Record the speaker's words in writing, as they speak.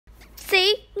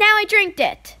See? Now I drinked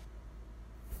it.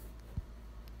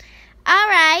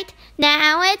 Alright,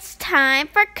 now it's time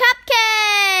for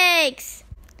cupcakes!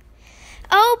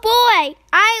 Oh boy,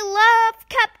 I love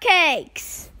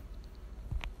cupcakes!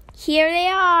 Here they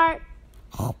are.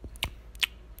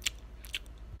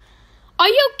 Are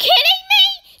you kidding me?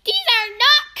 These are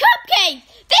not cupcakes!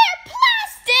 They're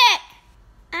plastic!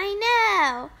 I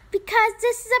know, because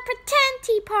this is a pretend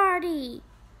tea party.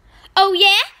 Oh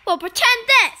yeah? Well, pretend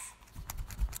this.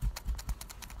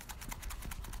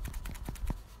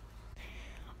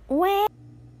 Where?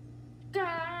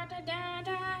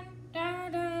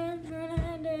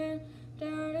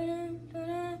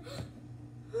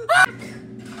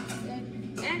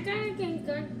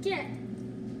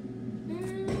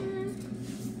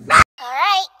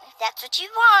 Alright, if that's what you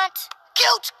want.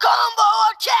 Guilt combo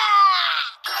attack!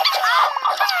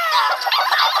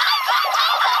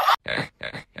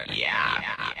 Yeah,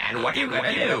 and what are you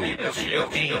gonna do?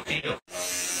 Snoopy?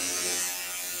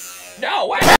 No,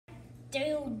 what?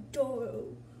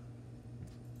 Dildo.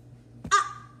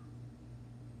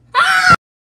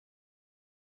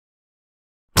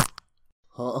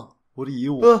 Huh? What do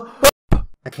you want?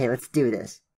 Okay, let's do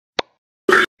this.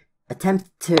 Attempt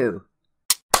 2.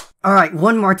 Alright,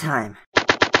 one more time.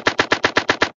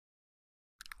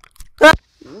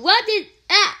 What is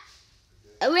that?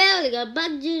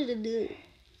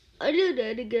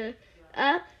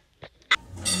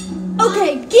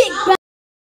 Okay, get back.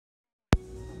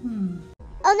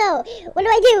 Oh no, what do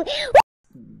I do?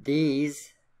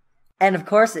 These. And of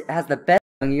course it has the best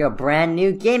on your brand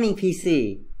new gaming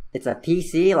PC. It's a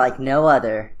PC like no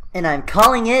other. And I'm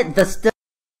calling it the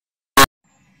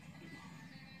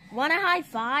Want a high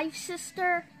five,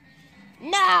 sister?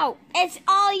 No, it's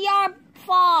all your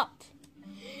fault.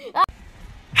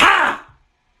 Ha!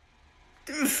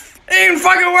 It didn't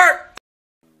fucking work!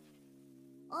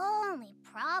 Only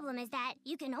problem is that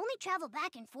you can only travel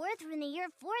back and forth from the year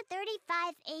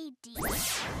 435 AD.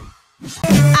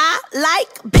 I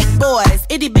like big boys,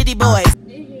 itty bitty boys.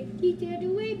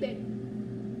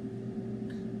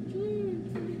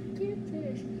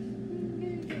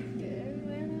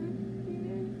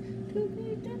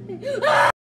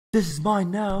 This is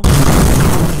mine now.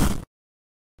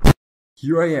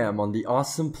 Here I am on the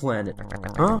awesome planet.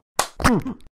 Huh?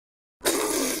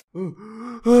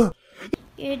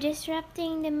 You're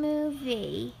disrupting the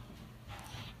movie.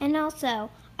 And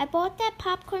also, I bought that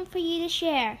popcorn for you to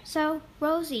share. So,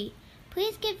 Rosie,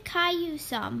 please give Caillou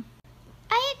some.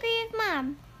 I agree with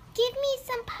Mom. Give me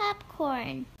some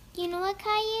popcorn. You know what,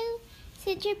 Caillou?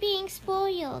 Since you're being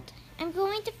spoiled, I'm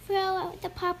going to throw out the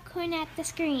popcorn at the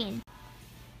screen.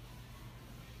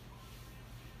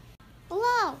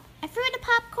 Hello, I threw the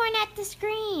popcorn at the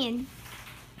screen.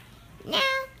 Now,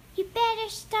 you better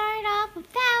start off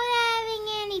without having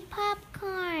any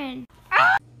popcorn.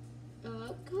 Okay.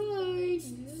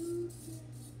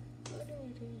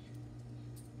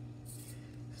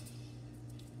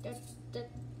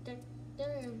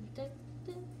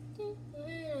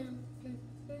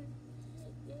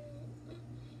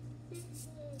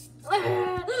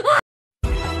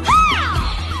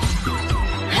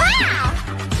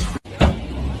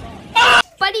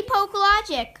 Buddy Poke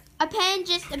Logic. A pen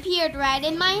just appeared right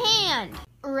in my hand.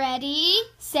 Ready,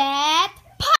 set,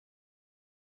 pop!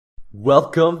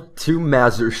 Welcome to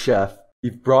MasterChef.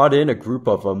 We've brought in a group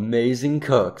of amazing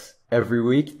cooks. Every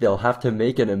week they'll have to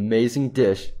make an amazing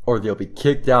dish or they'll be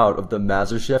kicked out of the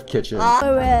MasterChef kitchen.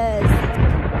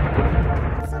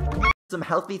 some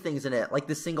healthy things in it, like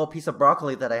this single piece of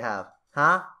broccoli that I have.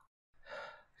 Huh?